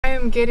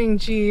am getting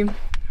G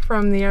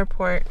from the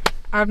airport.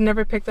 I've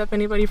never picked up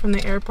anybody from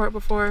the airport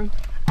before.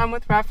 I'm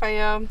with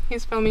Raphael.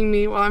 He's filming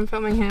me while I'm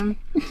filming him.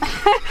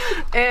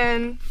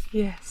 And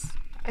yes,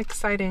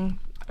 exciting.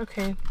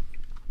 Okay.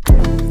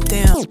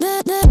 Damn.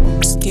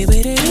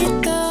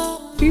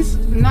 She's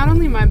not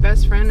only my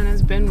best friend and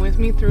has been with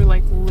me through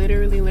like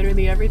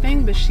literally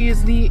everything, but she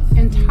is the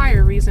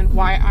entire reason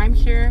why I'm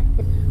here,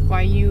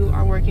 why you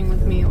are working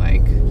with me,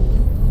 like,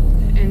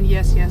 and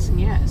yes, and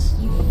yes.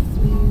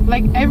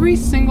 Like every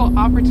single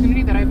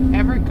opportunity that I've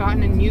ever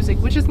gotten in music,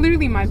 which is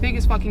literally my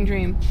biggest fucking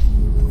dream,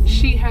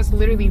 she has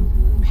literally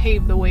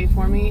paved the way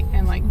for me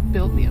and like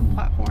built me a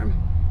platform.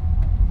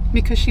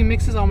 Because she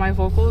mixes all my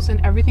vocals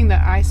and everything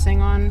that I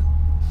sing on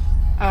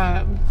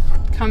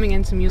coming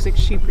into music,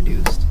 she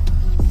produced.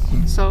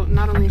 So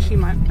not only is she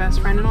my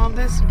best friend in all of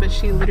this, but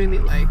she literally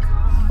like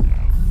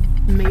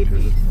made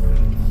me.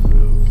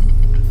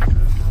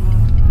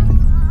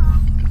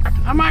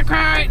 I might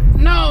cry.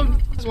 No,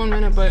 it's 1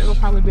 minute, but it'll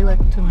probably be like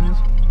 2 minutes.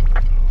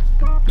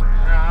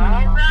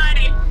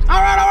 Alrighty.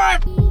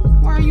 Alright.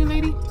 Where are you,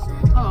 lady?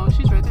 Oh,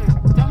 she's right there.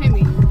 Don't hit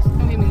me.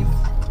 Don't hit me.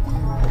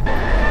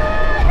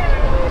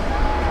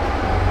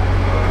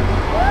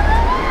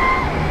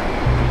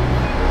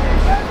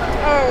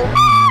 Oh.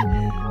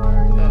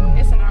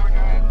 It's an hour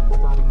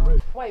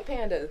drive. White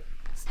Panda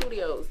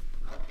Studios.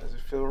 Does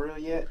it feel real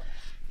yet?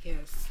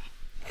 Yes.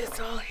 It's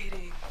all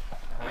hitting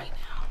right now.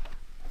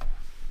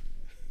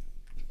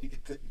 You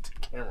get the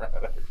camera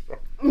out of here.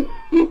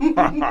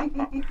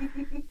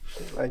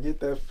 Like, get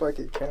that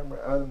fucking camera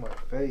out of my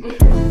face.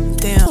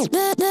 Damn.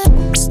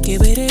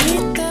 Give it a